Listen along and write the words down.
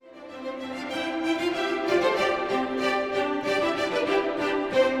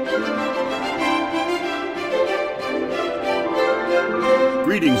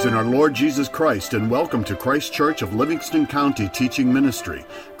Greetings in our Lord Jesus Christ, and welcome to Christ Church of Livingston County Teaching Ministry.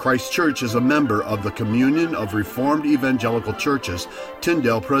 Christ Church is a member of the Communion of Reformed Evangelical Churches,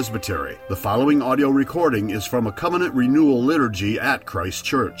 Tyndale Presbytery. The following audio recording is from a covenant renewal liturgy at Christ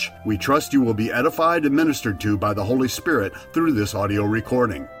Church. We trust you will be edified and ministered to by the Holy Spirit through this audio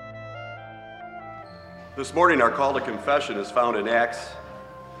recording. This morning, our call to confession is found in Acts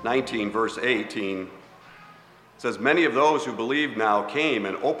 19, verse 18. It says, "Many of those who believed now came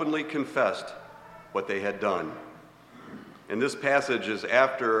and openly confessed what they had done." And this passage is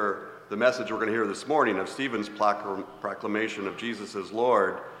after the message we're going to hear this morning of Stephen's proclamation of Jesus as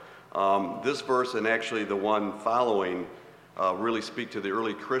Lord. This verse and actually the one following really speak to the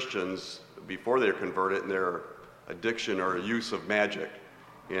early Christians before they were converted and their addiction or use of magic.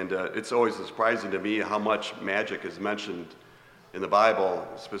 And it's always surprising to me how much magic is mentioned in the Bible,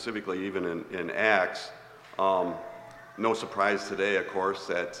 specifically even in Acts. No surprise today, of course,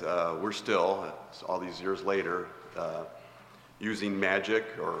 that we're still, all these years later, using magic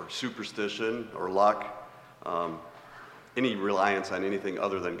or superstition or luck. Any reliance on anything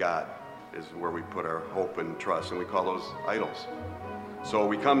other than God is where we put our hope and trust, and we call those idols. So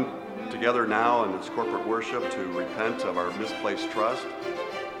we come together now in this corporate worship to repent of our misplaced trust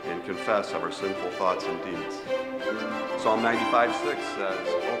and confess of our sinful thoughts and deeds. Psalm 95:6 says,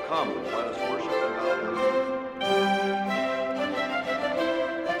 "Oh come, let us worship and bow down."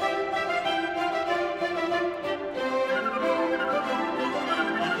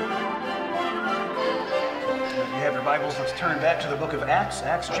 If you have your Bibles, let's turn back to the book of Acts,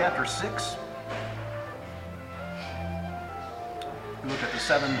 Acts chapter 6. We looked at the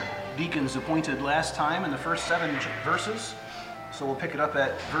 7 deacons appointed last time in the first 7 verses. So we'll pick it up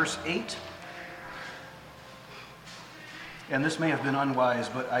at verse 8. And this may have been unwise,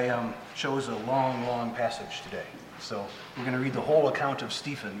 but I chose a long passage today. So we're going to read the whole account of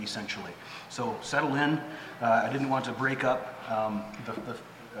Stephen, essentially. So settle in. I didn't want to break up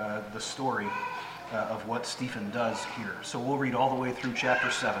the story of what Stephen does here. So we'll read all the way through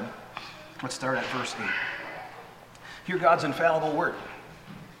chapter 7. Let's start at verse 8. Hear God's infallible word.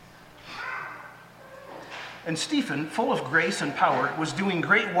 "And Stephen, full of grace and power, was doing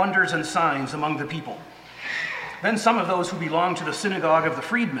great wonders and signs among the people. Then some of those who belonged to the synagogue of the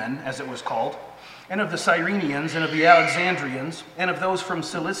freedmen, as it was called, and of the Cyrenians and of the Alexandrians, and of those from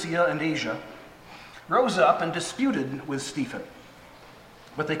Cilicia and Asia, rose up and disputed with Stephen.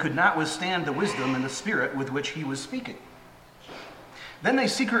 But they could not withstand the wisdom and the spirit with which he was speaking. Then they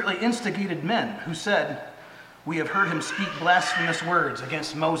secretly instigated men who said, 'We have heard him speak blasphemous words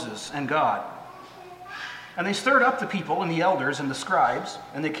against Moses and God.' And they stirred up the people and the elders and the scribes,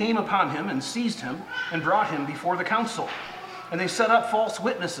 and they came upon him and seized him and brought him before the council. And they set up false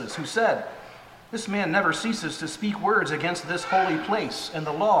witnesses who said, 'This man never ceases to speak words against this holy place and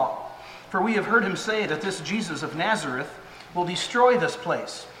the law. For we have heard him say that this Jesus of Nazareth will destroy this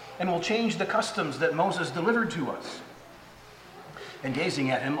place and will change the customs that Moses delivered to us.' And gazing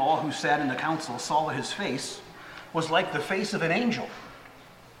at him, all who sat in the council saw that his face was like the face of an angel.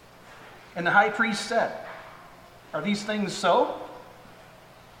 And the high priest said, 'Are these things so?'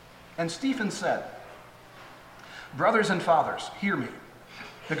 And Stephen said, 'Brothers and fathers, hear me.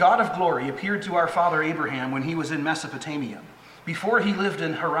 The God of glory appeared to our father Abraham when he was in Mesopotamia, before he lived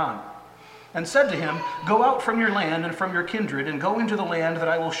in Haran, and said to him, "Go out from your land and from your kindred and go into the land that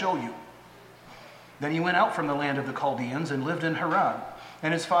I will show you." Then he went out from the land of the Chaldeans and lived in Haran.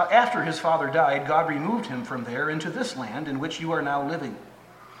 And after his father died, God removed him from there into this land in which you are now living.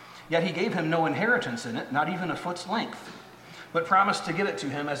 Yet he gave him no inheritance in it, not even a foot's length, but promised to give it to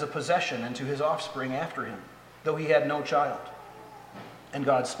him as a possession and to his offspring after him, though he had no child. And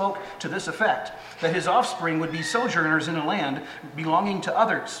God spoke to this effect, that his offspring would be sojourners in a land belonging to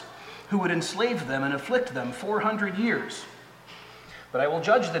others, who would enslave them and afflict them 400 years. But I will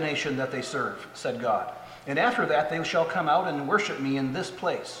judge the nation that they serve, said God, and after that they shall come out and worship me in this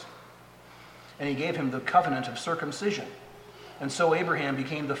place. And he gave him the covenant of circumcision. And so Abraham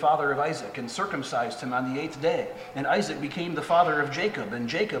became the father of Isaac and circumcised him on the 8th day. And Isaac became the father of Jacob, and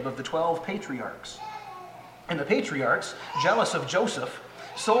Jacob of the 12 patriarchs. And the patriarchs, jealous of Joseph,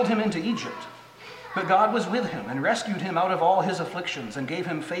 sold him into Egypt. But God was with him and rescued him out of all his afflictions and gave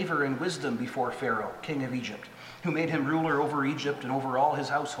him favor and wisdom before Pharaoh, king of Egypt, who made him ruler over Egypt and over all his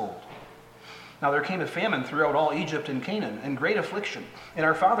household. Now there came a famine throughout all Egypt and Canaan, and great affliction, and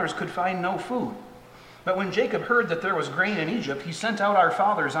our fathers could find no food. But when Jacob heard that there was grain in Egypt, he sent out our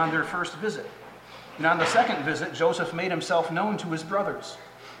fathers on their first visit. And on the second visit, Joseph made himself known to his brothers,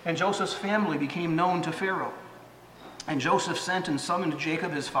 and Joseph's family became known to Pharaoh. And Joseph sent and summoned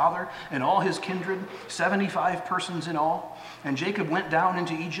Jacob his father and all his kindred, 75 persons in all. And Jacob went down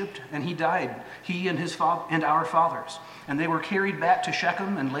into Egypt, and he died, he and his and our fathers. And they were carried back to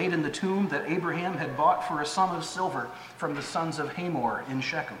Shechem and laid in the tomb that Abraham had bought for a sum of silver from the sons of Hamor in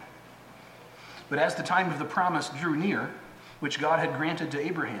Shechem. But as the time of the promise drew near, which God had granted to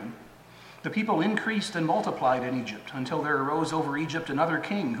Abraham, the people increased and multiplied in Egypt until there arose over Egypt another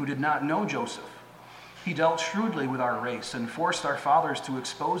king who did not know Joseph. He dealt shrewdly with our race and forced our fathers to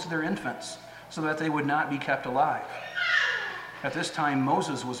expose their infants so that they would not be kept alive. At this time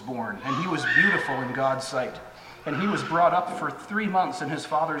Moses was born, and he was beautiful in God's sight. And he was brought up for 3 months in his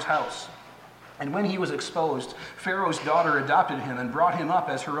father's house. And when he was exposed, Pharaoh's daughter adopted him and brought him up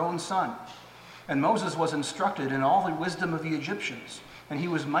as her own son. And Moses was instructed in all the wisdom of the Egyptians, and he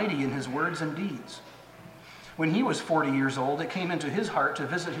was mighty in his words and deeds. When he was 40 years old, it came into his heart to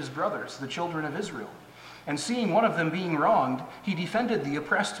visit his brothers, the children of Israel. And seeing one of them being wronged, he defended the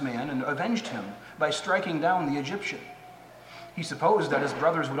oppressed man and avenged him by striking down the Egyptian. He supposed that his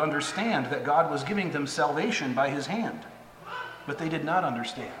brothers would understand that God was giving them salvation by his hand, but they did not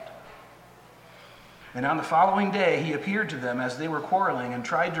understand. And on the following day he appeared to them as they were quarreling and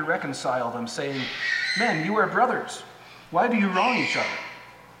tried to reconcile them, saying, "Men, you are brothers. Why do you wrong each other?"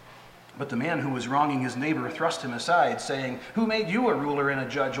 But the man who was wronging his neighbor thrust him aside, saying, "Who made you a ruler and a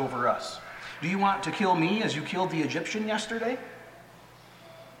judge over us? Do you want to kill me as you killed the Egyptian yesterday?"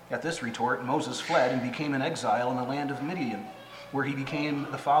 At this retort, Moses fled and became an exile in the land of Midian, where he became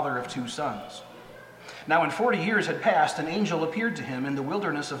the father of 2 sons. Now when 40 years had passed, an angel appeared to him in the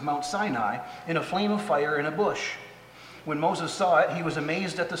wilderness of Mount Sinai in a flame of fire in a bush. When Moses saw it, he was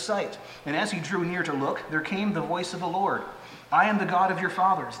amazed at the sight. And as he drew near to look, there came the voice of the Lord. "I am the God of your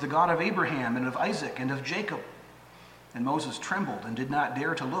fathers, the God of Abraham and of Isaac and of Jacob." And Moses trembled and did not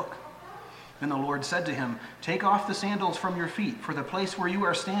dare to look. Then the Lord said to him, "Take off the sandals from your feet, for the place where you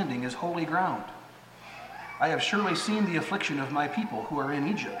are standing is holy ground. I have surely seen the affliction of my people who are in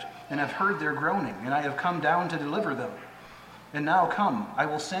Egypt, and have heard their groaning, and I have come down to deliver them. And now come, I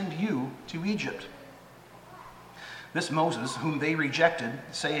will send you to Egypt." This Moses, whom they rejected,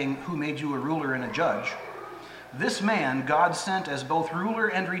 saying, "Who made you a ruler and a judge?" this man God sent as both ruler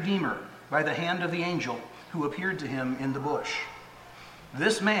and redeemer by the hand of the angel who appeared to him in the bush.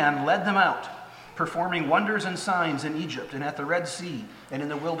 This man led them out, performing wonders and signs in Egypt and at the Red Sea and in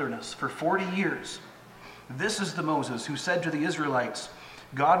the wilderness for 40 years. This is the Moses who said to the Israelites,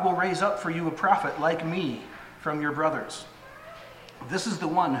 "God will raise up for you a prophet like me from your brothers." This is the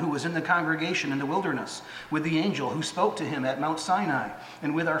one who was in the congregation in the wilderness with the angel who spoke to him at Mount Sinai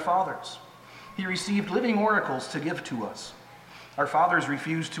and with our fathers. He received living oracles to give to us. Our fathers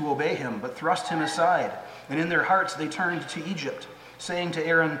refused to obey him, but thrust him aside, and in their hearts they turned to Egypt, saying to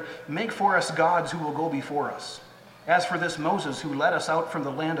Aaron, "Make for us gods who will go before us. As for this Moses who led us out from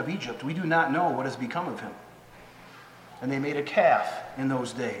the land of Egypt, we do not know what has become of him." And they made a calf in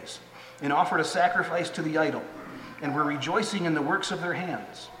those days, and offered a sacrifice to the idol, and were rejoicing in the works of their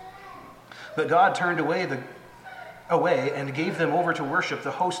hands. But God turned away and gave them over to worship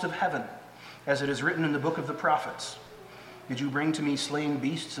the host of heaven, as it is written in the book of the prophets. "Did you bring to me slain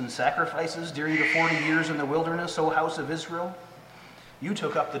beasts and sacrifices during the 40 years in the wilderness, O house of Israel? You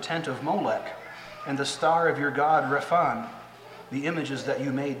took up the tent of Molech and the star of your god Rephan, the images that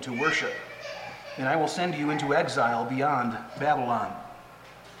you made to worship. And I will send you into exile beyond Babylon."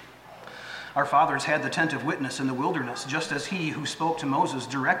 Our fathers had the tent of witness in the wilderness, just as he who spoke to Moses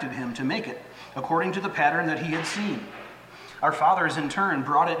directed him to make it, according to the pattern that he had seen. Our fathers in turn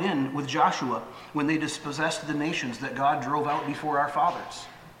brought it in with Joshua when they dispossessed the nations that God drove out before our fathers.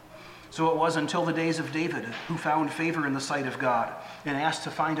 So it was until the days of David, who found favor in the sight of God and asked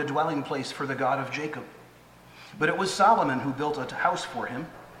to find a dwelling place for the God of Jacob. But it was Solomon who built a house for him.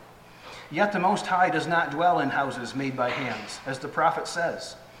 Yet the Most High does not dwell in houses made by hands, as the prophet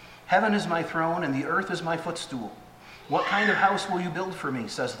says, "Heaven is my throne and the earth is my footstool. What kind of house will you build for me,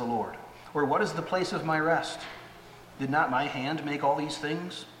 says the Lord? Or what is the place of my rest? Did not my hand make all these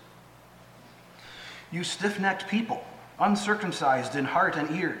things? You stiff-necked people, uncircumcised in heart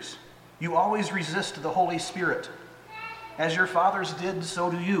and ears, you always resist the Holy Spirit. As your fathers did, so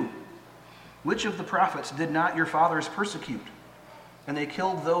do you. Which of the prophets did not your fathers persecute? And they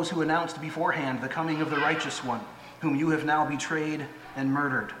killed those who announced beforehand the coming of the righteous one, whom you have now betrayed and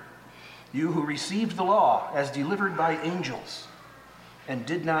murdered. You who received the law as delivered by angels and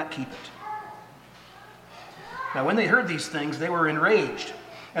did not keep it." Now when they heard these things, they were enraged,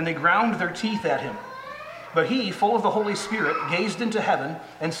 and they ground their teeth at him. But he, full of the Holy Spirit, gazed into heaven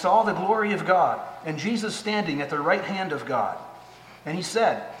and saw the glory of God, and Jesus standing at the right hand of God. And he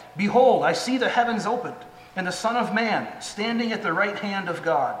said, "Behold, I see the heavens opened, and the Son of Man standing at the right hand of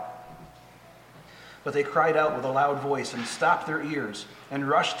God." But they cried out with a loud voice and stopped their ears and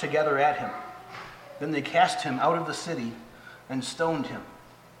rushed together at him. Then they cast him out of the city and stoned him.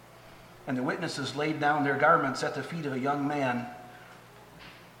 And the witnesses laid down their garments at the feet of a young man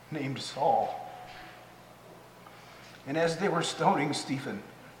named Saul. And as they were stoning Stephen,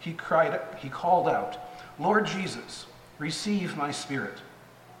 he called out, "Lord Jesus, receive my spirit."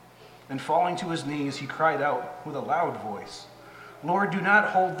 And falling to his knees, he cried out with a loud voice, "Lord, do not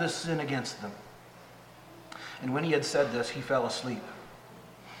hold this sin against them." And when he had said this, he fell asleep.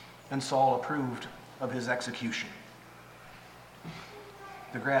 And Saul approved of his execution.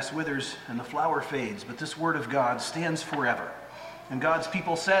 The grass withers and the flower fades, but this word of God stands forever. And God's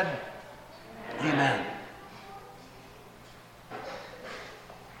people said, Amen.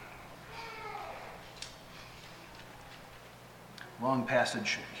 Long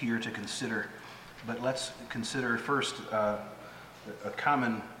passage here to consider, but let's consider first a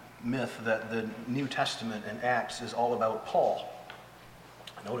common myth that the New Testament and Acts is all about Paul.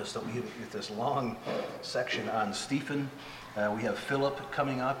 Notice that we have this long section on Stephen. We have Philip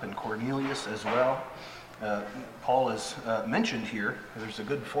coming up and Cornelius as well. Paul is mentioned here. There's a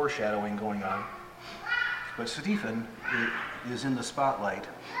good foreshadowing going on. But Stephen is in the spotlight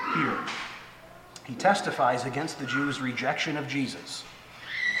here. He testifies against the Jews' rejection of Jesus.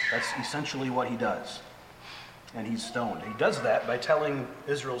 That's essentially what he does. And he's stoned. He does that by telling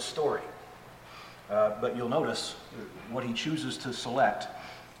Israel's story. But you'll notice what he chooses to select.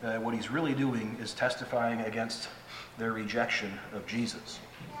 What he's really doing is testifying against their rejection of Jesus.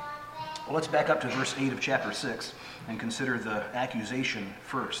 Well, let's back up to verse 8 of chapter 6 and consider the accusation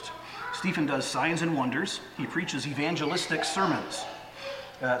first. Stephen does signs and wonders. He preaches evangelistic sermons.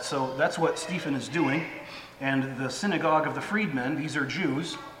 So that's what Stephen is doing. And the synagogue of the freedmen, these are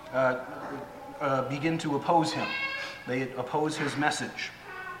Jews, begin to oppose him. They oppose his message.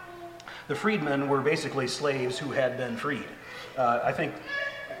 The freedmen were basically slaves who had been freed. I think,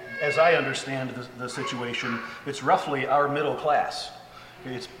 as I understand the situation, it's roughly our middle class.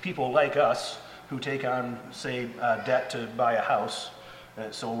 It's people like us who take on, say, debt to buy a house.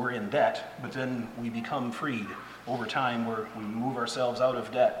 So we're in debt, but then we become freed. Over time, we move ourselves out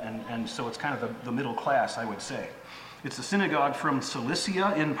of debt, and so it's kind of the middle class, I would say. It's a synagogue from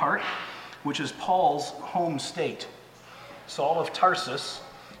Cilicia, in part, which is Paul's home state. Saul of Tarsus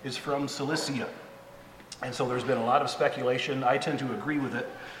is from Cilicia. And so there's been a lot of speculation, I tend to agree with it,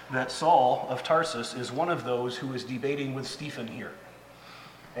 that Saul of Tarsus is one of those who is debating with Stephen here.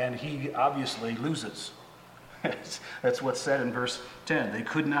 And he obviously loses. That's what's said in verse 10. They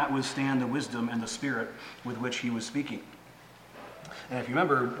could not withstand the wisdom and the spirit with which he was speaking. And if you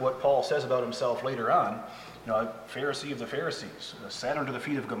remember what Paul says about himself later on, a Pharisee of the Pharisees, sat under the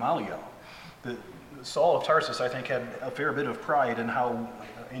feet of Gamaliel. Saul of Tarsus, I think, had a fair bit of pride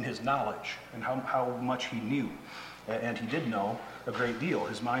in his knowledge and how much he knew. And he did know a great deal.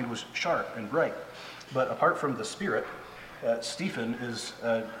 His mind was sharp and bright. But apart from the spirit, Stephen is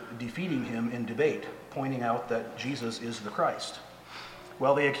defeating him in debate, pointing out that Jesus is the Christ.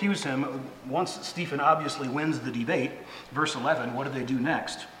 Well, they accuse him. Once Stephen obviously wins the debate, verse 11, what do they do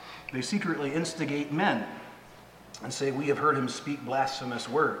next? They secretly instigate men and say, "We have heard him speak blasphemous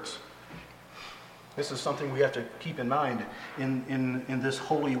words." This is something we have to keep in mind in this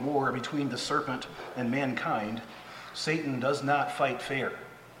holy war between the serpent and mankind. Satan does not fight fair.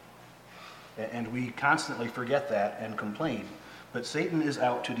 And we constantly forget that and complain. But Satan is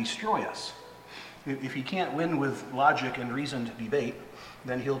out to destroy us. If he can't win with logic and reasoned debate,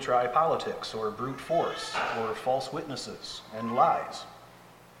 then he'll try politics or brute force or false witnesses and lies.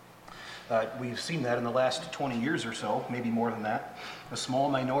 We've seen that in the last 20 years or so, maybe more than that. A small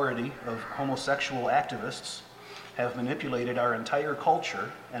minority of homosexual activists have manipulated our entire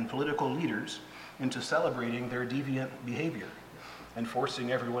culture and political leaders into celebrating their deviant behavior and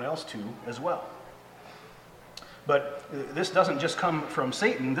forcing everyone else to as well. But this doesn't just come from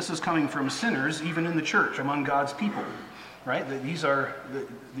Satan. This is coming from sinners, even in the church, among God's people, right? These are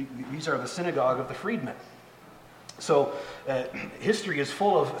the synagogue of the freedmen. So history is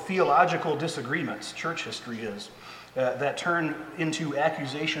full of theological disagreements, church history is, that turn into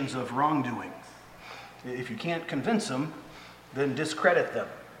accusations of wrongdoing. If you can't convince them, then discredit them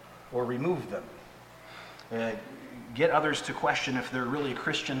or remove them. Get others to question if they're really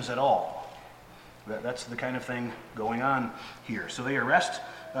Christians at all. That's the kind of thing going on here. So they arrest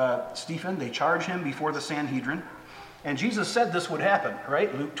Stephen, they charge him before the Sanhedrin, and Jesus said this would happen,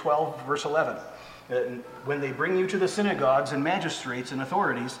 right? Luke 12, verse 11. When they bring you to the synagogues and magistrates and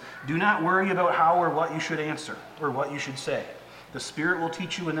authorities, do not worry about how or what you should answer or what you should say. The Spirit will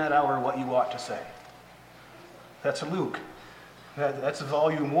teach you in that hour what you ought to say. That's Luke. That's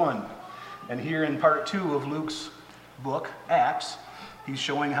volume 1. And here in part 2 of Luke's book, Acts, he's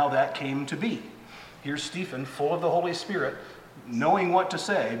showing how that came to be. Here's Stephen, full of the Holy Spirit, knowing what to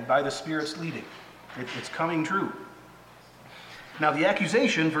say by the Spirit's leading. It's coming true. Now the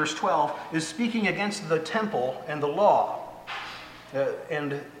accusation, verse 12, is speaking against the temple and the law.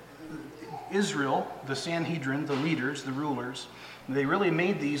 And Israel, the Sanhedrin, the leaders, the rulers, they really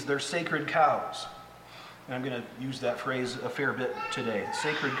made these their sacred cows. And I'm going to use that phrase a fair bit today,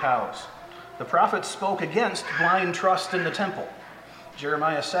 sacred cows. The prophets spoke against blind trust in the temple.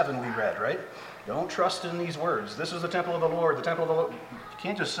 Jeremiah 7 we read, right? Don't trust in these words. This is the temple of the Lord, the temple of the Lord. You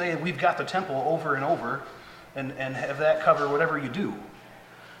can't just say we've got the temple over and over and have that cover whatever you do.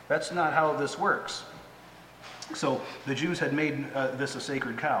 That's not how this works. So the Jews had made this a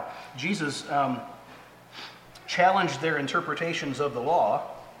sacred cow. Jesus challenged their interpretations of the law,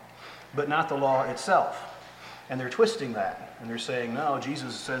 but not the law itself. And they're twisting that. And they're saying, no,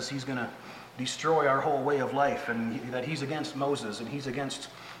 Jesus says he's going to destroy our whole way of life, and that he's against Moses, and he's against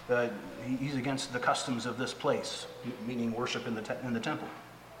the customs of this place, meaning worship in the temple.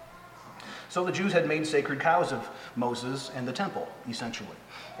 So the Jews had made sacred cows of Moses and the temple, essentially.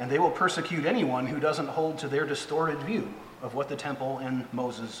 And they will persecute anyone who doesn't hold to their distorted view of what the temple and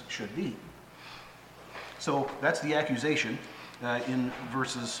Moses should be. So that's the accusation in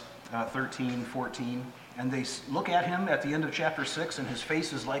verses 13, 14. And they look at him at the end of chapter 6, and his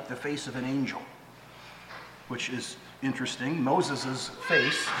face is like the face of an angel, which is interesting. Moses'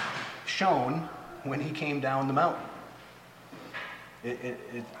 face shone when he came down the mountain.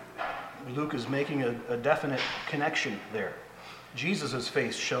 Luke is making a definite connection there. Jesus'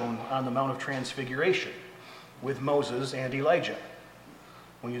 face shone on the Mount of Transfiguration with Moses and Elijah.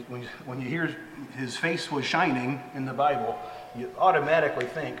 When you hear his face was shining in the Bible, you automatically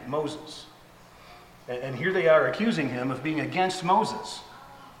think Moses. And here they are accusing him of being against Moses.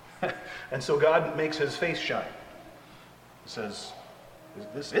 And so God makes his face shine. He says,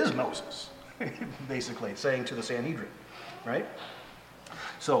 this is Moses, basically saying to the Sanhedrin, right?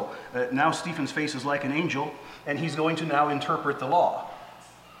 So now Stephen's face is like an angel, and he's going to now interpret the law,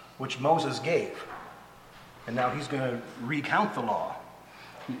 which Moses gave. And now he's going to recount the law.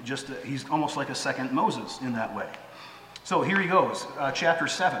 He's almost like a second Moses in that way. So here he goes, chapter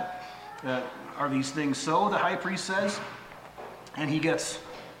 7. Are these things so, the high priest says? And he gets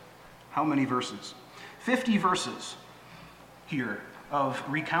how many verses? 50 verses here of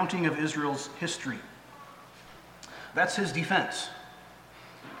recounting of Israel's history. That's his defense.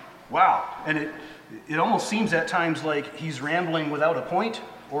 Wow. And it almost seems at times like he's rambling without a point,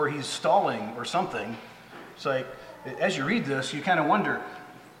 or he's stalling or something. It's like, as you read this, you kind of wonder,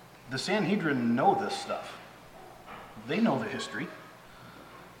 the Sanhedrin know this stuff. They know the history.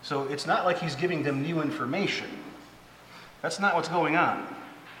 So it's not like he's giving them new information. That's not what's going on.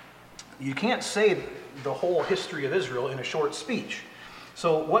 You can't say the whole history of Israel in a short speech.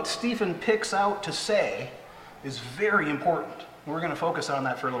 So what Stephen picks out to say is very important. We're going to focus on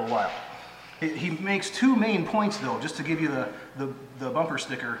that for a little while. He makes two main points, though, just to give you the bumper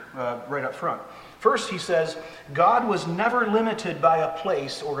sticker right up front. First, he says, God was never limited by a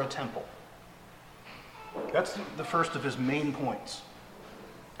place or a temple. That's the first of his main points.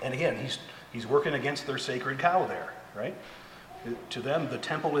 And again, he's working against their sacred cow there, right? To them, the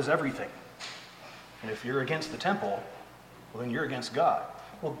temple is everything. And if you're against the temple, well, then you're against God.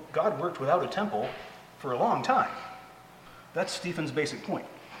 Well, God worked without a temple for a long time. That's Stephen's basic point.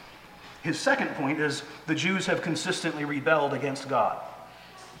 His second point is the Jews have consistently rebelled against God.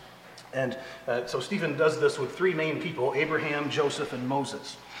 And so Stephen does this with three main people, Abraham, Joseph, and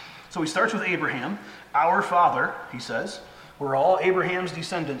Moses. So he starts with Abraham, our father, he says. We're all Abraham's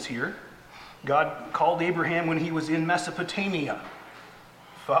descendants here. God called Abraham when he was in Mesopotamia,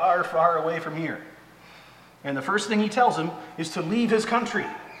 far, far away from here. And the first thing he tells him is to leave his country.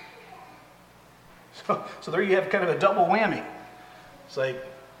 So there you have kind of a double whammy. It's like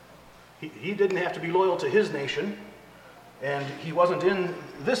he didn't have to be loyal to his nation, and he wasn't in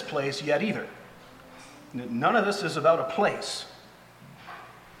this place yet either. None of this is about a place.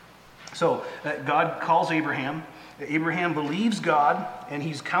 So God calls Abraham. Abraham believes God, and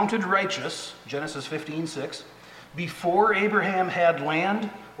he's counted righteous, Genesis 15:6, before Abraham had land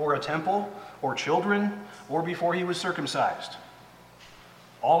or a temple or children or before he was circumcised.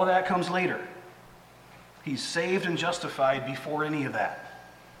 All of that comes later. He's saved and justified before any of that.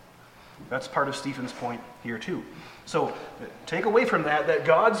 That's part of Stephen's point here too. So take away from that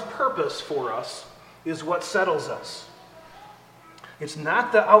God's purpose for us is what settles us. It's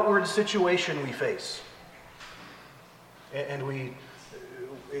not the outward situation we face. And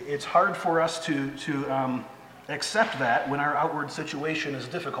it's hard for us to accept that when our outward situation is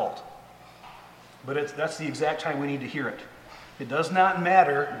difficult. But that's the exact time we need to hear it. It does not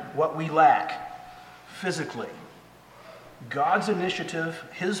matter what we lack physically. God's initiative,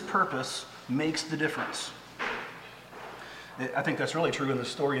 his purpose, makes the difference. I think that's really true in the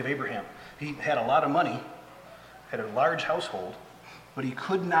story of Abraham. He had a lot of money, had a large household, but he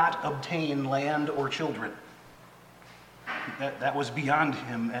could not obtain land or children. That was beyond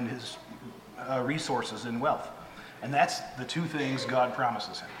him and his resources and wealth. And that's the two things God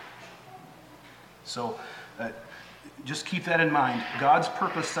promises him. So just keep that in mind. God's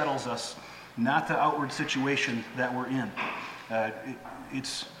purpose settles us, not the outward situation that we're in.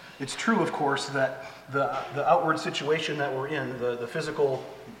 It's true, of course, that the outward situation that we're in, the physical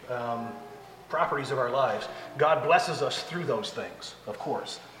properties of our lives, God blesses us through those things, of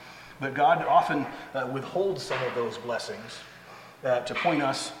course. But God often withholds some of those blessings to point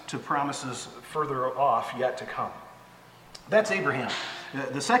us to promises further off yet to come. That's Abraham.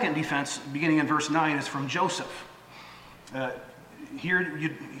 The second defense, beginning in verse 9, is from Joseph. Here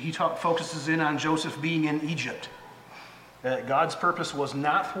he focuses in on Joseph being in Egypt. God's purpose was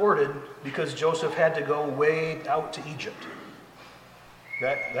not thwarted because Joseph had to go way out to Egypt.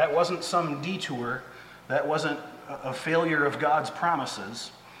 That wasn't some detour. That wasn't a failure of God's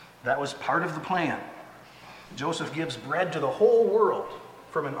promises. That was part of the plan. Joseph gives bread to the whole world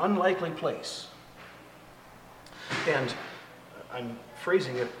from an unlikely place. And I'm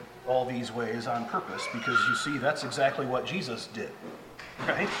phrasing it all these ways on purpose because you see that's exactly what Jesus did,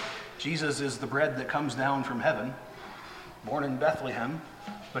 right? Jesus is the bread that comes down from heaven, born in Bethlehem,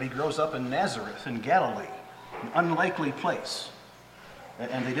 but he grows up in Nazareth in Galilee, an unlikely place.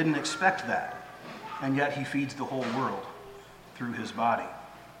 And they didn't expect that. And yet he feeds the whole world through his body.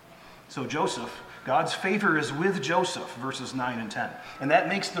 So Joseph, God's favor is with Joseph, verses 9 and 10. And that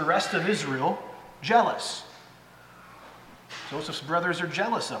makes the rest of Israel jealous. Joseph's brothers are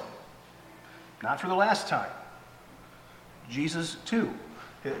jealous of him. Not for the last time. Jesus, too.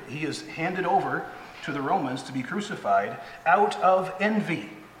 He is handed over to the Romans to be crucified out of envy,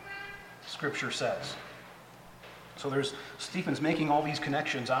 Scripture says. So Stephen's making all these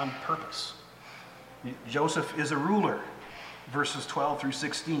connections on purpose. Joseph is a ruler, verses 12 through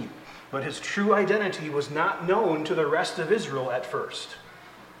 16. But his true identity was not known to the rest of Israel at first.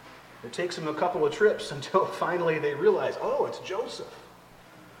 It takes them a couple of trips until finally they realize, oh, it's Joseph.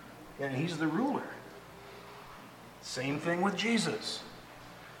 And he's the ruler. Same thing with Jesus.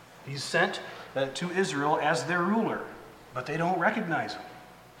 He's sent to Israel as their ruler, but they don't recognize him.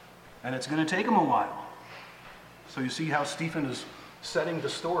 And it's going to take them a while. So you see how Stephen is setting the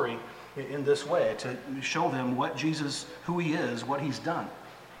story in this way to show them what Jesus, who he is, what he's done.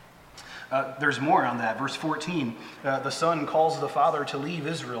 There's more on that. Verse 14, the son calls the father to leave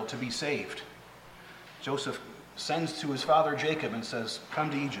Israel to be saved. Joseph sends to his father Jacob and says, come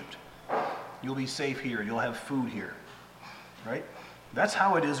to Egypt. You'll be safe here. You'll have food here. Right? That's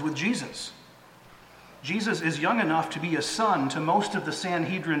how it is with Jesus. Jesus is young enough to be a son to most of the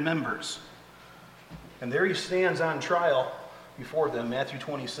Sanhedrin members. And there he stands on trial before them, Matthew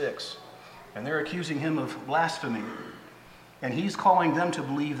 26. And they're accusing him of blasphemy. And he's calling them to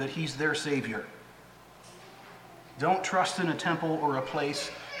believe that he's their Savior. Don't trust in a temple or a place.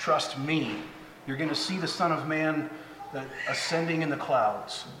 Trust me. You're going to see the Son of Man ascending in the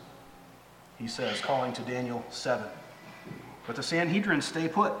clouds, he says, calling to Daniel 7. But the Sanhedrin stay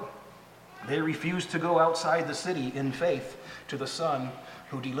put. They refuse to go outside the city in faith to the Son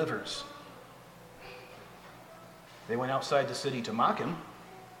who delivers. They went outside the city to mock him,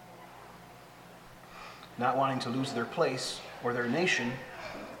 not wanting to lose their place or their nation.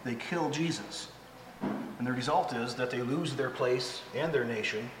 They kill Jesus. And the result is that they lose their place and their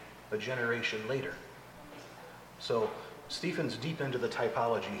nation a generation later. So Stephen's deep into the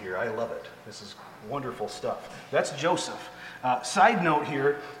typology here. I love it. This is wonderful stuff. That's Joseph. Side note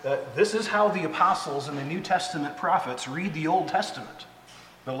here, this is how the apostles and the New Testament prophets read the Old Testament,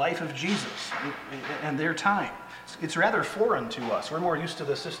 the life of Jesus and their time. It's rather foreign to us. We're more used to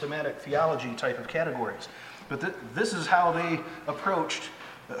the systematic theology type of categories. But this is how they approached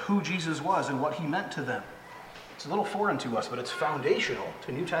who Jesus was and what he meant to them. It's a little foreign to us, but it's foundational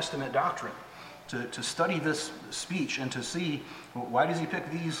to New Testament doctrine to study this speech and to see why does he pick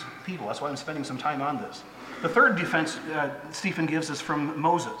these people. That's why I'm spending some time on this. The third defense Stephen gives is from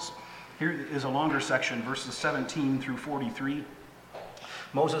Moses. Here is a longer section, verses 17 through 43.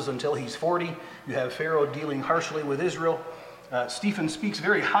 Moses until he's 40. You have Pharaoh dealing harshly with Israel. Stephen speaks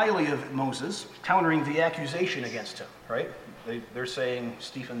very highly of Moses, countering the accusation against him, right? They're saying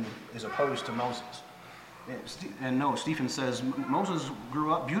Stephen is opposed to Moses. And no, Stephen says Moses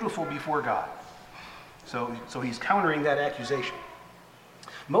grew up beautiful before God. So he's countering that accusation.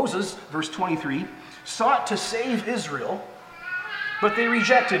 Moses, verse 23, sought to save Israel, but they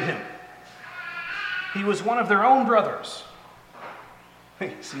rejected him. He was one of their own brothers.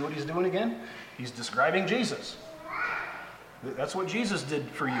 See what he's doing again? He's describing Jesus. That's what Jesus did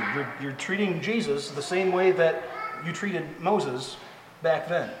for you. You're treating Jesus the same way that you treated Moses back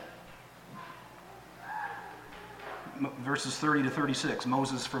then. Verses 30 to 36,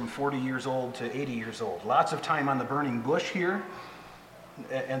 Moses from 40 years old to 80 years old. Lots of time on the burning bush here.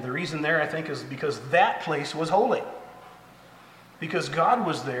 And the reason there, I think, is because that place was holy. Because God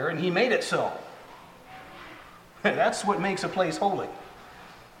was there and he made it so. That's what makes a place holy.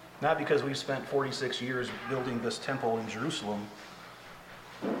 Not because we've spent 46 years building this temple in Jerusalem,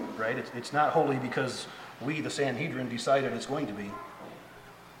 right? It's not holy because we, the Sanhedrin, decided it's going to be.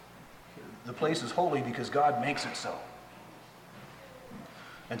 The place is holy because God makes it so.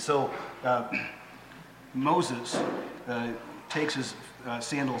 And so Moses takes his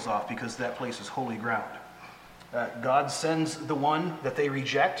sandals off because that place is holy ground. God sends the one that they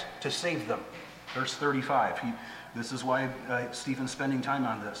reject to save them. Verse 35. This is why Stephen's spending time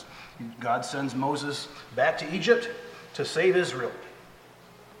on this. God sends Moses back to Egypt to save Israel.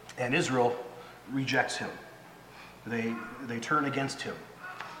 And Israel rejects him. They turn against him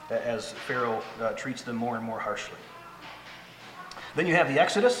as Pharaoh treats them more and more harshly. Then you have the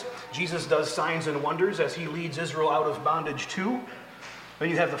Exodus. Jesus does signs and wonders as he leads Israel out of bondage too. Then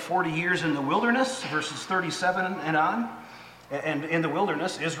you have the 40 years in the wilderness, verses 37 and on. And in the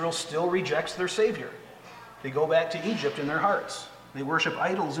wilderness, Israel still rejects their Savior. They go back to Egypt in their hearts. They worship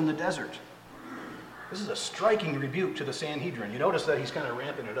idols in the desert. This is a striking rebuke to the Sanhedrin. You notice that he's kind of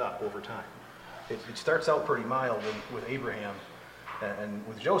ramping it up over time. It starts out pretty mild with Abraham. And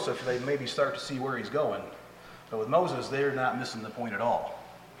with Joseph, they maybe start to see where he's going. But with Moses, they're not missing the point at all.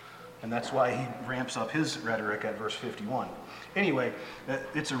 And that's why he ramps up his rhetoric at verse 51. Anyway,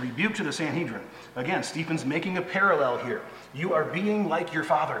 it's a rebuke to the Sanhedrin. Again, Stephen's making a parallel here. You are being like your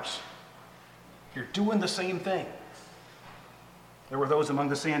fathers. You're doing the same thing. There were those among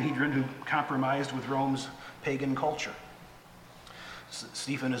the Sanhedrin who compromised with Rome's pagan culture.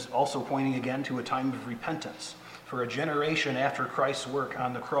 Stephen is also pointing again to a time of repentance. For a generation after Christ's work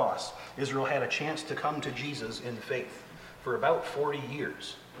on the cross, Israel had a chance to come to Jesus in faith for about 40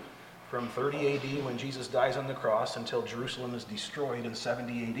 years. From 30 AD, when Jesus dies on the cross, until Jerusalem is destroyed in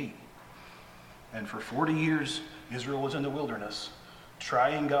 70 AD. And for 40 years, Israel was in the wilderness,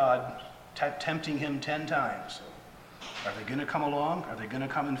 trying God, tempting him 10 times. Are they going to come along? Are they going to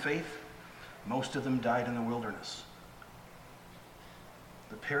come in faith? Most of them died in the wilderness.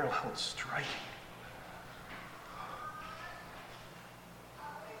 The parallel is striking.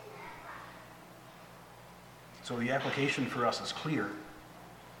 So the application for us is clear.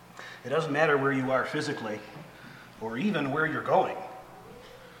 It doesn't matter where you are physically, or even where you're going.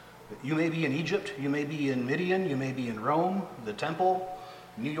 You may be in Egypt, you may be in Midian, you may be in Rome, the temple,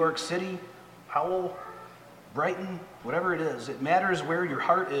 New York City, Howell, Brighton, whatever it is. It matters where your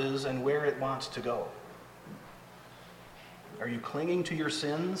heart is and where it wants to go. Are you clinging to your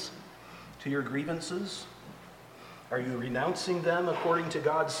sins, to your grievances? Are you renouncing them according to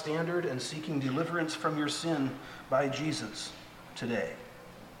God's standard and seeking deliverance from your sin by Jesus today?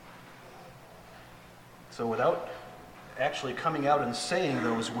 So without actually coming out and saying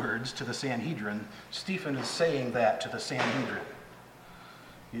those words to the Sanhedrin, Stephen is saying that to the Sanhedrin.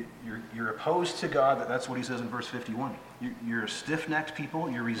 You're opposed to God. That's what he says in verse 51. You're a stiff-necked people.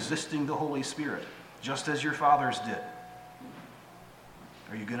 You're resisting the Holy Spirit, just as your fathers did.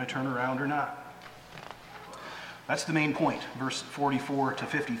 Are you going to turn around or not? That's the main point, verse 44 to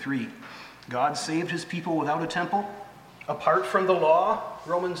 53. God saved his people without a temple, apart from the law,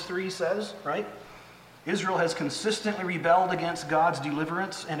 Romans 3 says, right? Israel has consistently rebelled against God's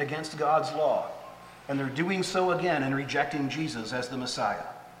deliverance and against God's law. And they're doing so again in rejecting Jesus as the Messiah.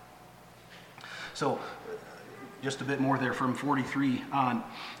 So, just a bit more there from 43 on.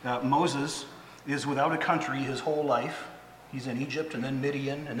 Moses is without a country his whole life. He's in Egypt and then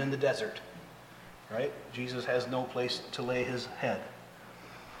Midian and then the desert. Right? Jesus has no place to lay his head.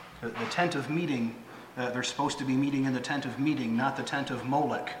 The tent of meeting, they're supposed to be meeting in the tent of meeting, not the tent of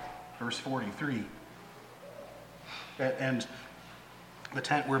Molech. Verse 43. And the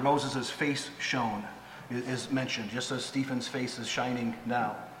tent where Moses' face shone is mentioned, just as Stephen's face is shining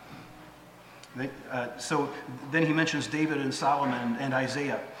now. So then he mentions David and Solomon and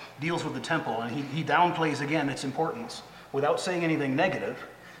Isaiah, deals with the temple, and he downplays again its importance. Without saying anything negative,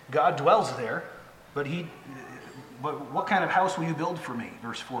 God dwells there, but what kind of house will you build for me?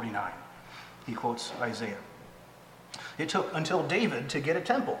 Verse 49. He quotes Isaiah. It took until David to get a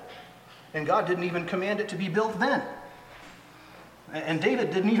temple. And God didn't even command it to be built then. And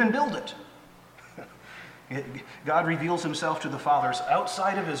David didn't even build it. God reveals himself to the fathers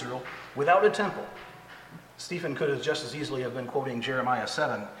outside of Israel without a temple. Stephen could have just as easily have been quoting Jeremiah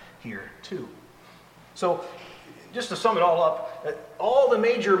 7 here too. So just to sum it all up, all the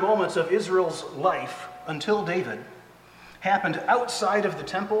major moments of Israel's life until David happened outside of the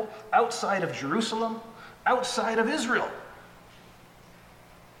temple, outside of Jerusalem, outside of Israel.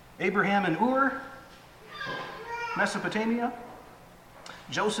 Abraham in Ur, Mesopotamia,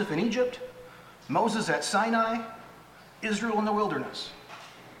 Joseph in Egypt, Moses at Sinai, Israel in the wilderness.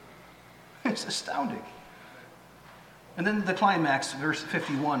 It's astounding. And then the climax, verse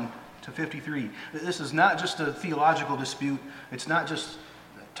 51 to 53. This is not just a theological dispute. It's not just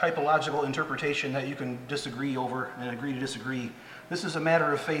typological interpretation that you can disagree over and agree to disagree. This is a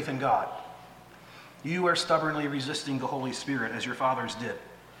matter of faith in God. You are stubbornly resisting the Holy Spirit as your fathers did.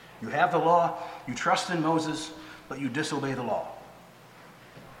 You have the law, you trust in Moses, but you disobey the law.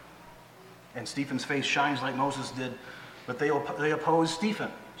 And Stephen's face shines like Moses did, but they oppose Stephen,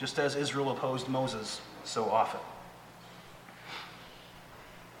 just as Israel opposed Moses so often.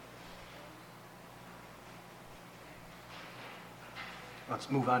 Let's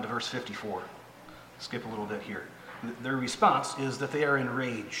move on to verse 54. Skip a little bit here. Their response is that they are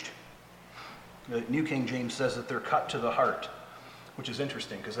enraged. The New King James says that they're cut to the heart, which is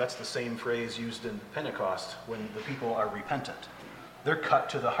interesting because that's the same phrase used in Pentecost when the people are repentant. They're cut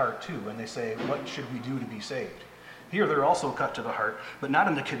to the heart too, and they say, what should we do to be saved? Here they're also cut to the heart, but not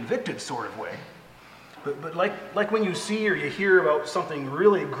in the convicted sort of way. But like when you see or you hear about something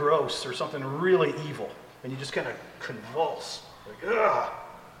really gross or something really evil, and you just kind of convulse. Like, ugh!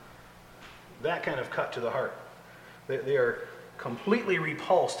 That kind of cut to the heart. They are completely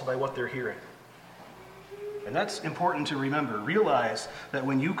repulsed by what they're hearing. And that's important to remember. Realize that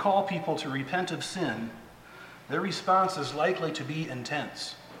when you call people to repent of sin, their response is likely to be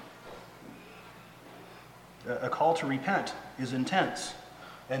intense. A call to repent is intense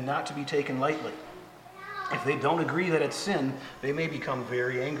and not to be taken lightly. If they don't agree that it's sin, they may become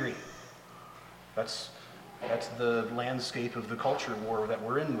very angry. That's the landscape of the culture war that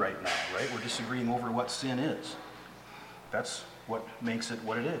we're in right now, right? We're disagreeing over what sin is. That's what makes it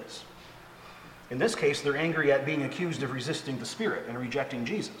what it is. In this case, they're angry at being accused of resisting the Spirit and rejecting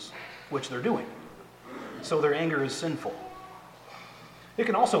Jesus, which they're doing. So their anger is sinful. It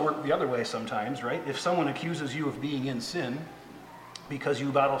can also work the other way sometimes, right? If someone accuses you of being in sin because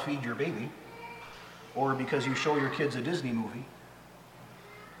you bottle feed your baby, or because you show your kids a Disney movie,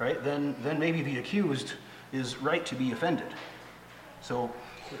 right? Then maybe the accused is right to be offended. So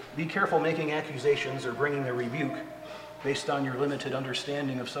be careful making accusations or bringing a rebuke based on your limited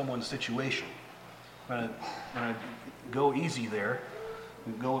understanding of someone's situation. I'm going to go easy there.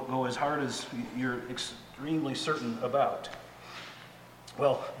 Go as hard as you're extremely certain about.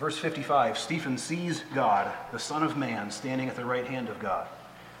 Well, verse 55, Stephen sees God, the Son of Man, standing at the right hand of God.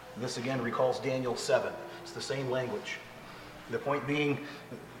 This again recalls Daniel 7. It's the same language. The point being,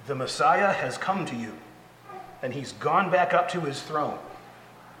 the Messiah has come to you, and he's gone back up to his throne,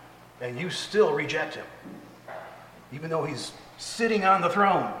 and you still reject him. Even though he's sitting on the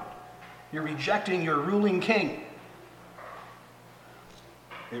throne, you're rejecting your ruling king.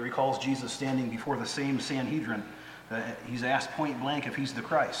 It recalls Jesus standing before the same Sanhedrin. He's asked point blank if he's the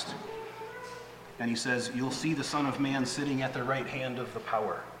Christ. And he says, you'll see the Son of Man sitting at the right hand of the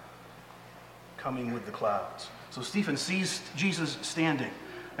power, coming with the clouds. So Stephen sees Jesus standing.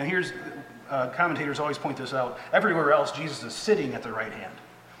 And here's, commentators always point this out. Everywhere else, Jesus is sitting at the right hand.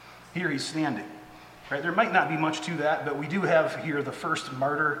 Here he's standing. Right? There might not be much to that, but we do have here the first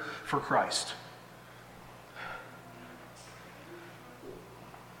martyr for Christ.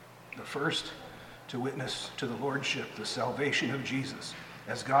 The first to witness to the lordship, the salvation of Jesus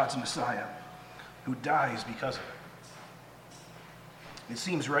as God's Messiah, who dies because of it. It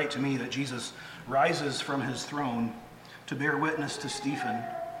seems right to me that Jesus rises from his throne to bear witness to Stephen,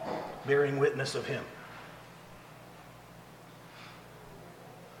 bearing witness of him.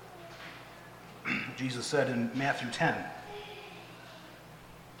 Jesus said in Matthew 10,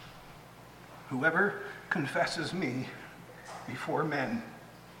 whoever confesses me before men,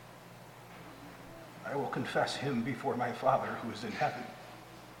 I will confess him before my Father who is in heaven.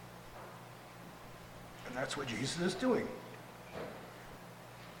 And that's what Jesus is doing.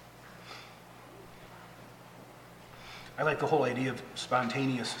 I like the whole idea of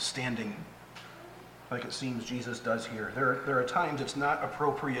spontaneous standing, like it seems Jesus does here. There are times it's not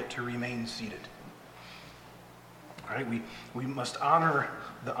appropriate to remain seated. Right? We must honor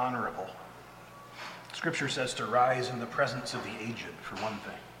the honorable. Scripture says to rise in the presence of the aged, for one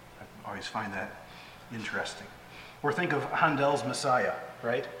thing. I've Always find that interesting. Or think of Handel's Messiah,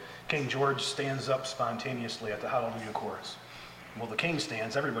 right? King George stands up spontaneously at the Hallelujah chorus. Well, the king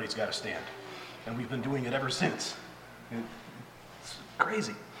stands, everybody's got to stand. And we've been doing it ever since. It's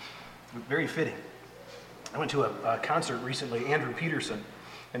crazy, but very fitting. I went to a concert recently, Andrew Peterson,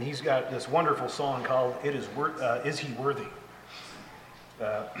 and he's got this wonderful song called Is He Worthy?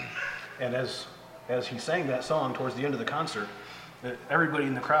 And as he sang that song towards the end of the concert, everybody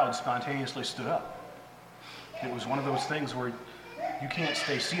in the crowd spontaneously stood up. It was one of those things where you can't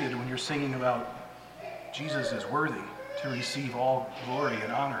stay seated when you're singing about Jesus is worthy to receive all glory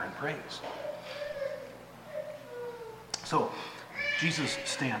and honor and praise. So, Jesus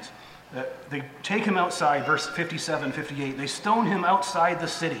stands. They take him outside, verse 57, 58. They stone him outside the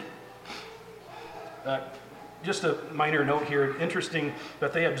city. Just a minor note here. Interesting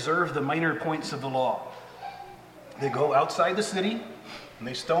that they observe the minor points of the law. They go outside the city and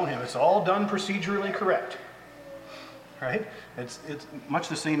they stone him. It's all done procedurally correct. Right? It's much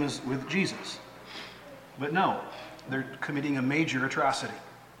the same as with Jesus. But no, they're committing a major atrocity.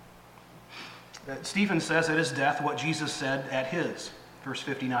 Stephen says at his death what Jesus said at his, verse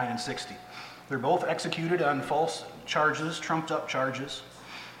 59 and 60. They're both executed on false charges, trumped up charges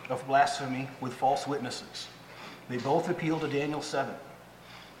of blasphemy with false witnesses. They both appeal to Daniel 7.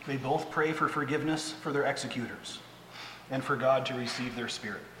 They both pray for forgiveness for their executors and for God to receive their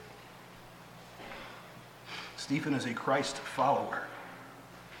spirit. Stephen is a Christ follower,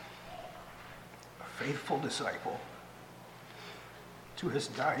 a faithful disciple to his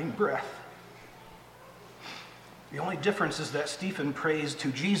dying breath. The only difference is that Stephen prays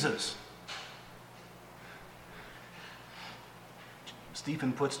to Jesus.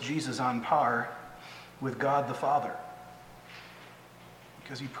 Stephen puts Jesus on par with God the Father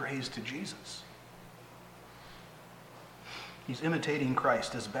because he prays to Jesus. He's imitating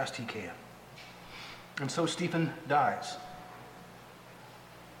Christ as best he can. And so Stephen dies.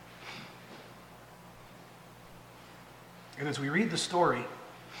 And as we read the story,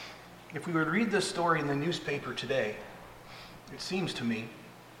 if we were to read this story in the newspaper today, it seems to me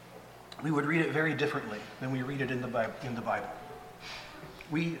we would read it very differently than we read it in the Bible.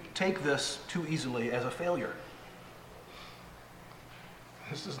 We take this too easily as a failure.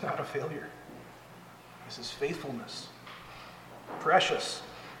 This is not a failure. This is faithfulness. Precious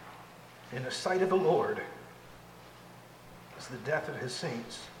in the sight of the Lord is the death of his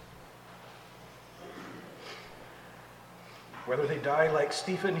saints. Whether they die like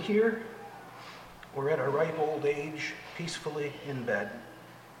Stephen here or at a ripe old age, peacefully in bed.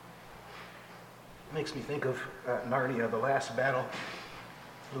 It makes me think of Narnia, the last battle.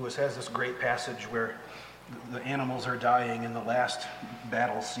 Lewis has this great passage where the animals are dying in the last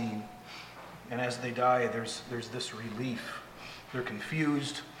battle scene. And as they die, there's this relief. They're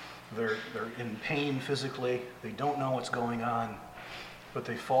confused. They're in pain physically. They don't know what's going on. But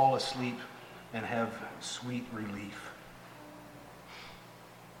they fall asleep and have sweet relief.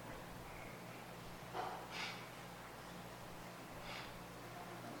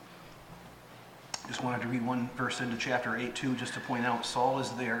 Just wanted to read one verse into chapter 8 too, just to point out Saul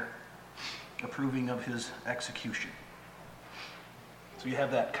is there approving of his execution. So you have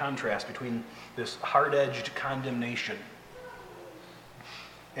that contrast between this hard-edged condemnation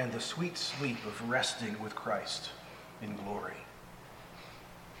and the sweet sleep of resting with Christ in glory.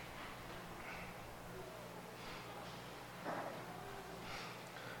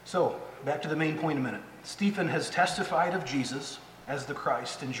 So, back to the main point a minute. Stephen has testified of Jesus as the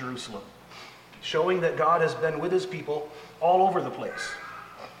Christ in Jerusalem, showing that God has been with his people all over the place.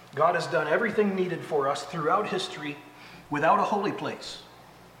 God has done everything needed for us throughout history without a holy place.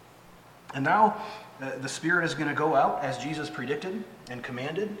 And now the Spirit is going to go out as Jesus predicted and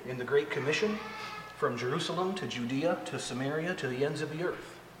commanded in the Great Commission from Jerusalem to Judea to Samaria to the ends of the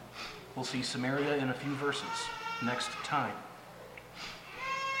earth. We'll see Samaria in a few verses next time.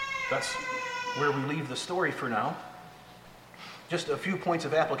 That's where we leave the story for now. Just a few points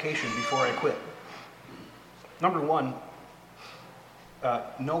of application before I quit. Number one,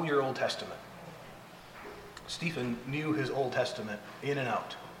 know your Old Testament. Stephen knew his Old Testament in and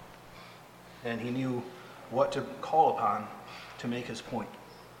out, and he knew what to call upon to make his point.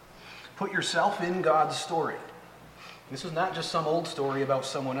 Put yourself in God's story. This is not just some old story about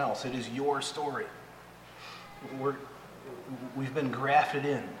someone else. It is your story. We've been grafted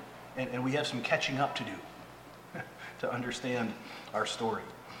in, and we have some catching up to do to understand our story.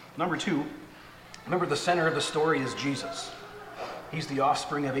 Number two, remember the center of the story is Jesus. He's the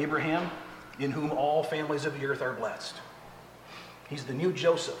offspring of Abraham, in whom all families of the earth are blessed. He's the new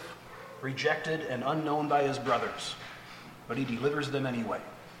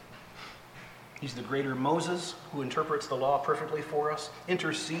He's the greater Moses who interprets the law perfectly for us,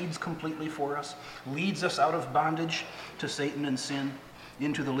 intercedes completely for us, leads us out of bondage to Satan and sin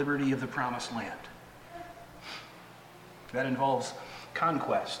into the liberty of the promised land. That involves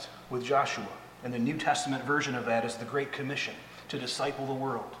conquest with Joshua, and the New Testament version of that is the Great Commission to disciple the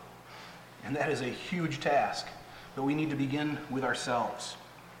world. And that is a huge task, but we need to begin with ourselves.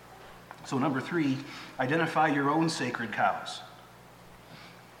 So number 3, identify your own sacred cows.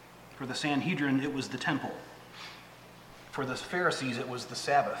 For the Sanhedrin, it was the temple. For the Pharisees, it was the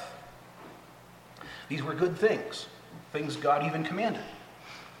Sabbath. These were good things God even commanded.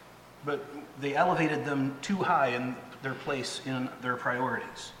 But they elevated them too high in their place in their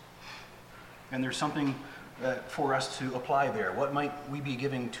priorities. And there's something for us to apply there. What might we be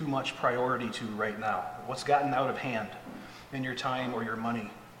giving too much priority to right now? What's gotten out of hand in your time or your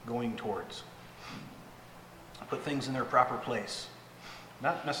money going towards? Put things in their proper place.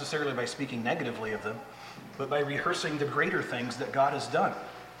 Not necessarily by speaking negatively of them, but by rehearsing the greater things that God has done,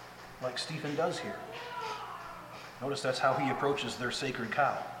 like Stephen does here. Notice that's how he approaches their sacred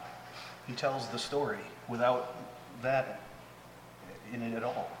cow. He tells the story without that in it at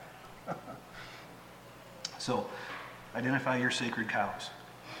all. So, identify your sacred cows.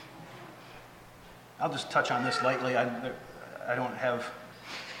 I'll just touch on this lightly. I don't have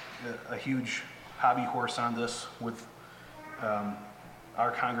a huge hobby horse on this with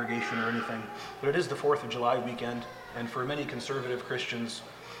our congregation or anything, but it is the 4th of July weekend, and for many conservative Christians,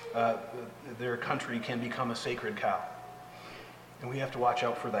 their country can become a sacred cow. And we have to watch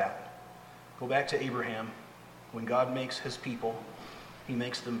out for that. Go back to Abraham. When God makes his people, he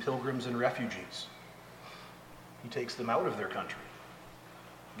makes them pilgrims and refugees. He takes them out of their country,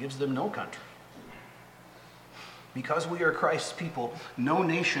 gives them no country. Because we are Christ's people, no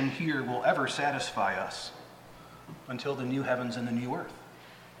nation here will ever satisfy us until the new heavens and the new earth.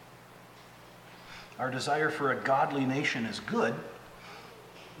 Our desire for a godly nation is good,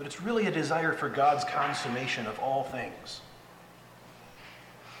 but it's really a desire for God's consummation of all things.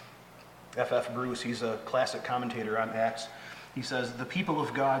 F.F. Bruce, he's a classic commentator on Acts. He says, the people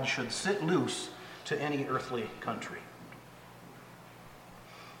of God should sit loose to any earthly country.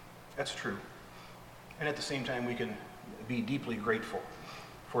 That's true. And at the same time, we can be deeply grateful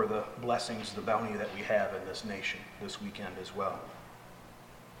for the blessings, the bounty that we have in this nation this weekend as well.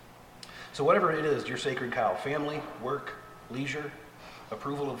 So whatever it is, your sacred cow, family, work, leisure,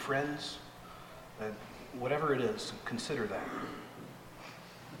 approval of friends, whatever it is, consider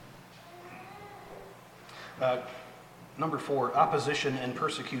that. Number 4, opposition and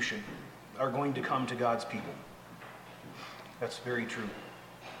persecution are going to come to God's people. That's very true.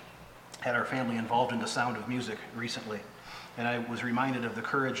 Had our family involved in the Sound of Music recently, and I was reminded of the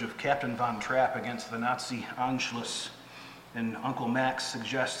courage of Captain von Trapp against the Nazi Anschluss, and Uncle Max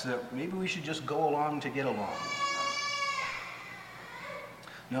suggests that maybe we should just go along to get along.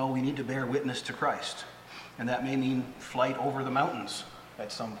 No, we need to bear witness to Christ, and that may mean flight over the mountains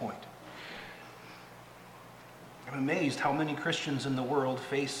at some point. I'm amazed how many Christians in the world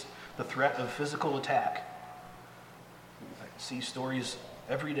face the threat of physical attack. I see stories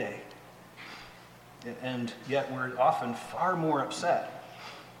every day. And yet we're often far more upset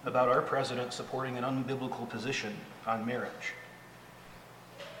about our president supporting an unbiblical position on marriage.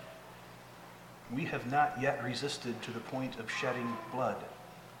 We have not yet resisted to the point of shedding blood.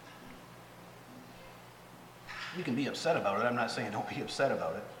 We can be upset about it. I'm not saying don't be upset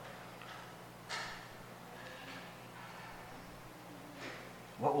about it.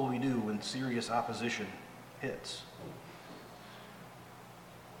 What will we do when serious opposition hits?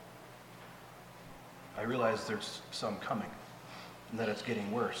 I realize there's some coming and that it's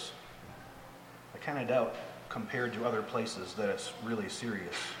getting worse. I kind of doubt, compared to other places, that it's really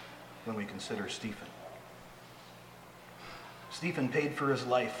serious when we consider Stephen. Stephen paid for his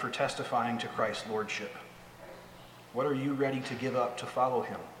life for testifying to Christ's lordship. What are you ready to give up to follow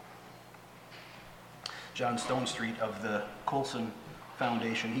him? John Stonestreet of the Colson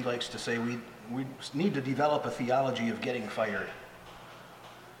Foundation, he likes to say we need to develop a theology of getting fired,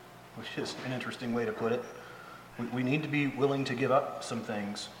 which is an interesting way to put it. We need to be willing to give up some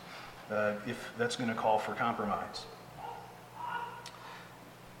things if that's going to call for compromise.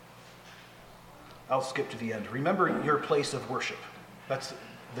 I'll skip to the end. Remember your place of worship. That's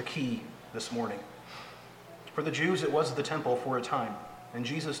the key this morning. For the Jews, it was the temple for a time, and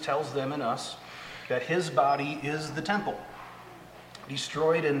Jesus tells them and us that his body is the temple,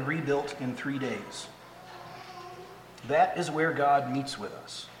 destroyed and rebuilt in 3 days. That is where God meets with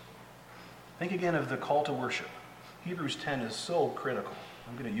us. Think again of the call to worship. Hebrews 10 is so critical.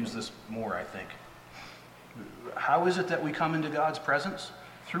 I'm going to use this more, I think. How is it that we come into God's presence?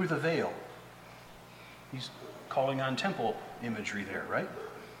 Through the veil. He's calling on temple imagery there, right?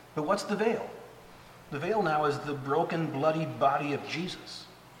 But what's the veil? The veil now is the broken, bloodied body of Jesus.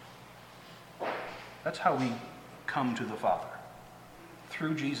 That's how we come to the Father.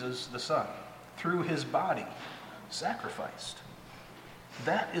 Through Jesus the Son. Through his body, sacrificed.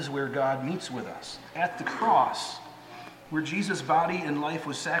 That is where God meets with us. At the cross, where Jesus' body and life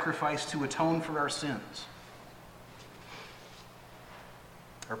was sacrificed to atone for our sins.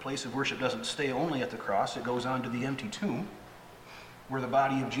 Our place of worship doesn't stay only at the cross. It goes on to the empty tomb, where the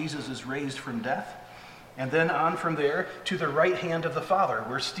body of Jesus is raised from death, and then on from there to the right hand of the Father,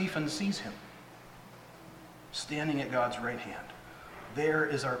 where Stephen sees him, standing at God's right hand. There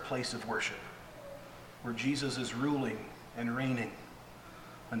is our place of worship, where Jesus is ruling and reigning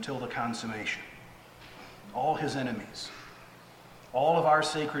until the consummation. All his enemies, all of our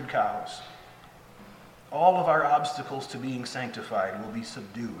sacred cows, all of our obstacles to being sanctified will be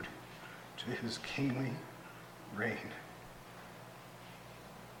subdued to his kingly reign.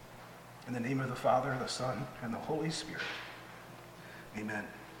 In the name of the Father, the Son, and the Holy Spirit. Amen.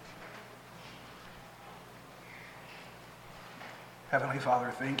 Heavenly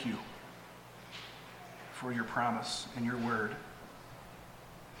Father, thank you for your promise and your word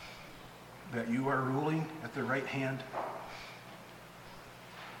that you are ruling at the right hand,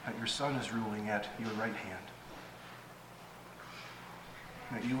 that your Son is ruling at your right hand,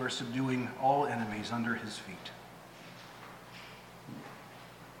 that you are subduing all enemies under his feet.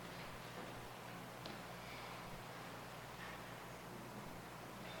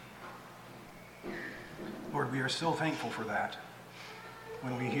 Lord, we are so thankful for that.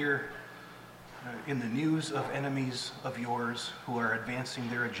 When we hear in the news of enemies of yours who are advancing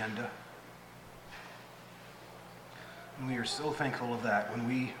their agenda, and we are so thankful of that when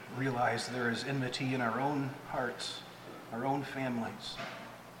we realize there is enmity in our own hearts, our own families,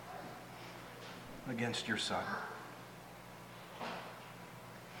 against your Son.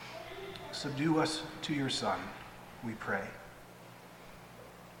 Subdue us to your Son, we pray,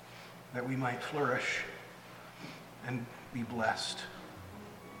 that we might flourish and be blessed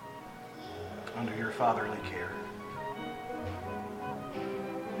under your fatherly care.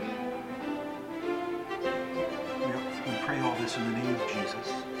 We pray all this in the name of Jesus,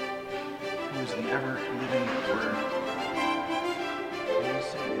 who is the ever-living Word. And we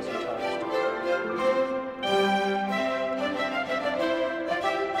sing as he taught us to.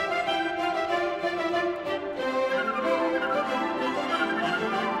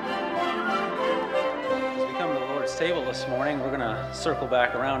 Table this morning, we're going to circle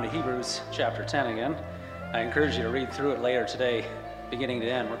back around to Hebrews chapter 10 again. I encourage you to read through it later today, beginning to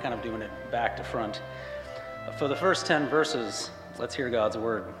end. We're kind of doing it back to front. For the first 10 verses, let's hear God's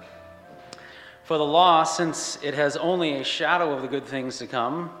word. For the law, since it has only a shadow of the good things to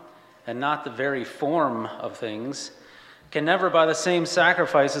come, and not the very form of things, can never by the same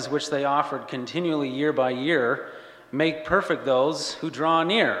sacrifices which they offered continually year by year, make perfect those who draw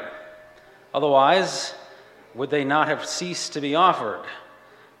near. Otherwise, would they not have ceased to be offered?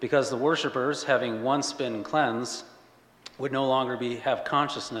 Because the worshipers, having once been cleansed, would no longer have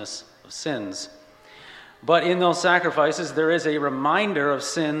consciousness of sins. But in those sacrifices there is a reminder of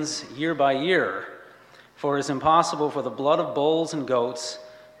sins year by year. For it is impossible for the blood of bulls and goats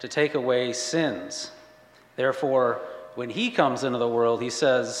to take away sins. Therefore, when he comes into the world, he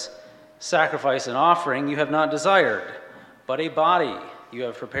says, sacrifice and offering you have not desired, but a body you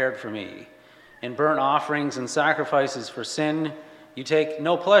have prepared for me. In burnt offerings and sacrifices for sin, you take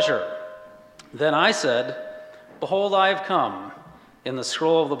no pleasure. Then I said, behold, I have come. In the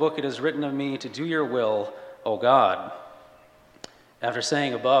scroll of the book it is written of me to do your will, O God. After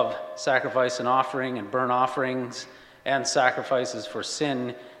saying above, sacrifice and offering and burnt offerings and sacrifices for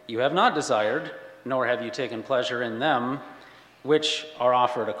sin, you have not desired, nor have you taken pleasure in them, which are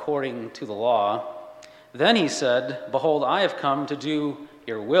offered according to the law. Then he said, behold, I have come to do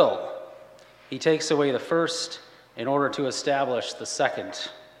your will. He takes away the first in order to establish the second.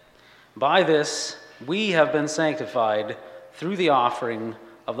 By this, we have been sanctified through the offering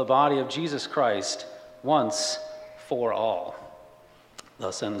of the body of Jesus Christ once for all.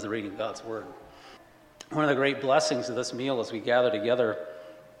 Thus ends the reading of God's word. One of the great blessings of this meal as we gather together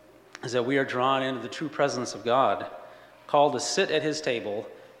is that we are drawn into the true presence of God, called to sit at his table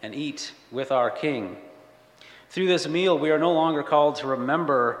and eat with our King. Through this meal, we are no longer called to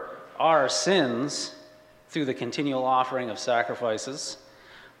remember our sins through the continual offering of sacrifices,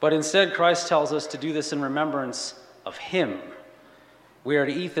 but instead Christ tells us to do this in remembrance of him. We are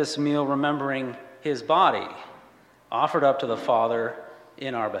to eat this meal remembering his body, offered up to the Father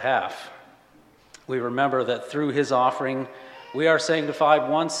in our behalf. We remember that through his offering, we are sanctified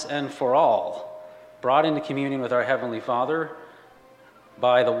once and for all, brought into communion with our Heavenly Father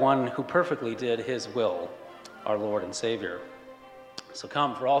by the one who perfectly did his will, our Lord and Savior. So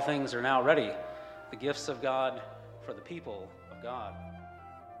come, for all things are now ready, the gifts of God for the people of God.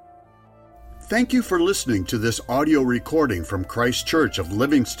 Thank you for listening to this audio recording from Christ Church of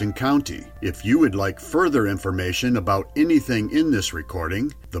Livingston County. If you would like further information about anything in this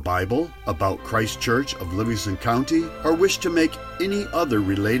recording, the Bible, about Christ Church of Livingston County, or wish to make any other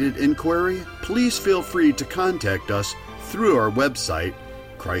related inquiry, please feel free to contact us through our website,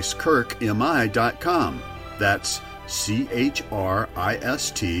 christkirkmi.com. That's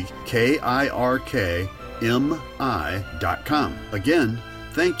ChristKirkmi.com. Again,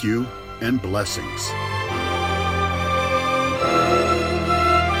 thank you and blessings.